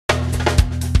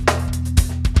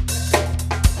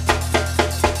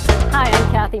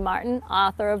Kathy Martin,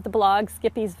 author of the blog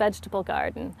Skippy's Vegetable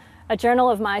Garden, a journal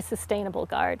of my sustainable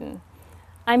garden.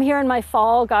 I'm here in my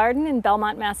fall garden in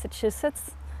Belmont,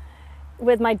 Massachusetts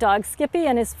with my dog Skippy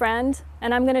and his friend,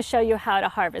 and I'm going to show you how to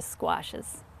harvest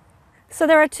squashes. So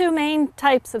there are two main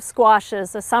types of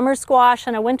squashes, a summer squash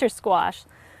and a winter squash.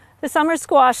 The summer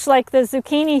squash, like the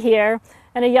zucchini here,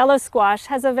 and a yellow squash,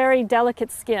 has a very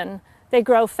delicate skin. They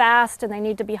grow fast and they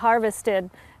need to be harvested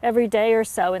every day or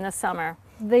so in the summer.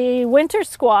 The winter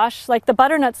squash, like the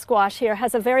butternut squash here,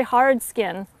 has a very hard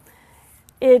skin.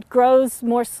 It grows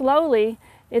more slowly.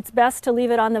 It's best to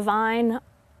leave it on the vine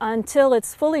until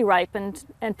it's fully ripened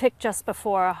and pick just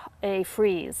before a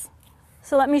freeze.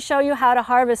 So let me show you how to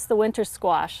harvest the winter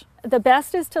squash. The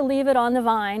best is to leave it on the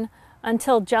vine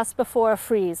until just before a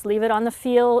freeze. Leave it on the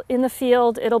field, in the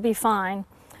field, it'll be fine.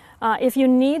 If you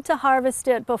need to harvest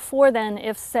it before then,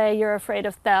 if say you're afraid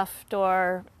of theft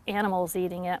or animals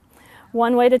eating it,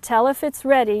 one way to tell if it's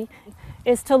ready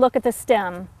is to look at the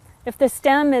stem. If the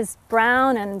stem is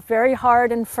brown and very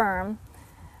hard and firm,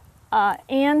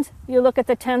 and you look at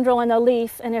the tendril and the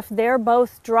leaf, and if they're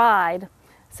both dried,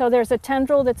 so there's a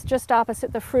tendril that's just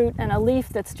opposite the fruit and a leaf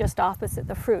that's just opposite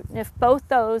the fruit. And if both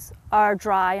those are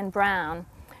dry and brown,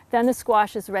 then the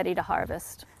squash is ready to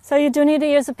harvest. So you do need to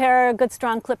use a pair of good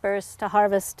strong clippers to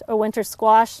harvest a winter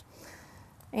squash,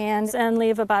 and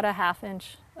leave about a ½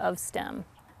 inch of stem.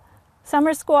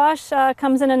 Summer squash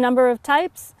comes in a number of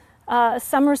types.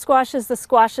 Summer squash is the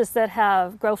squashes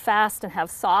that grow fast and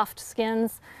have soft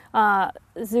skins.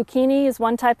 Zucchini is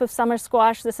one type of summer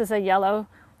squash. This is a yellow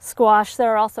squash.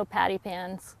 There are also patty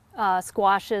pan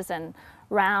squashes and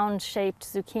round-shaped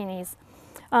zucchinis.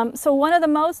 So one of the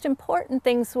most important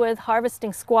things with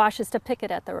harvesting squash is to pick it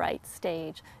at the right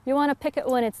stage. You want to pick it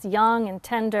when it's young and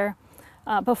tender,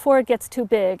 before it gets too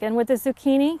big. And with the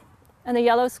zucchini and the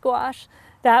yellow squash,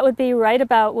 that would be right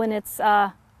about when it's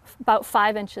about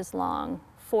 5 inches long,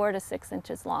 4 to 6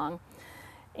 inches long.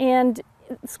 And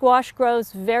squash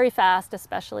grows very fast,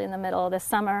 especially in the middle of the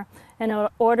summer. And in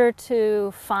order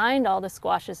to find all the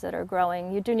squashes that are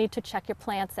growing, you do need to check your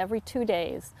plants every 2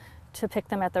 days to pick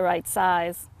them at the right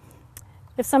size.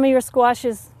 If some of your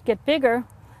squashes get bigger,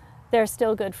 they're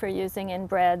still good for using in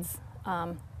breads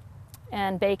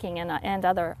and baking and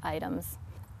other items.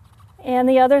 And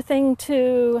the other thing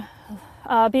to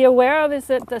be aware of is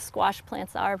that the squash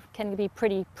plants can be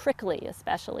pretty prickly,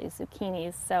 especially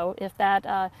zucchinis. So if that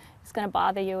is going to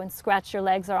bother you and scratch your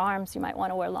legs or arms, you might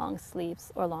want to wear long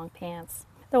sleeves or long pants.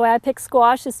 The way I pick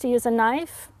squash is to use a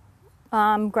knife.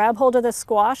 Grab hold of the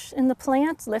squash in the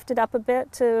plant, lift it up a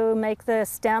bit to make the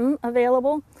stem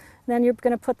available. Then you're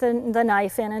going to put the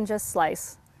knife in and just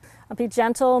slice. I'll be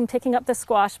gentle in picking up the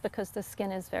squash because the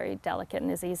skin is very delicate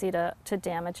and is easy to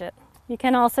damage it. You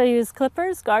can also use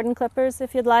clippers, garden clippers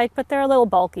if you'd like, but they're a little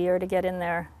bulkier to get in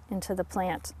there into the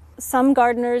plant. Some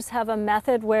gardeners have a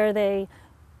method where they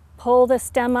pull the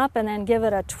stem up and then give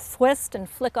it a twist and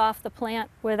flick off the plant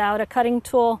without a cutting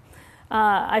tool.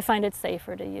 I find it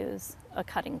safer to use a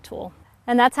cutting tool.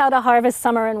 And that's how to harvest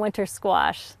summer and winter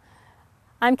squash.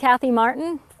 I'm Kathy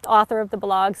Martin, author of the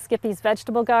blog Skippy's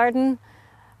Vegetable Garden,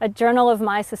 a journal of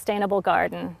my sustainable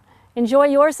garden. Enjoy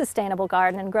your sustainable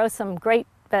garden and grow some great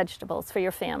vegetables for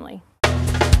your family.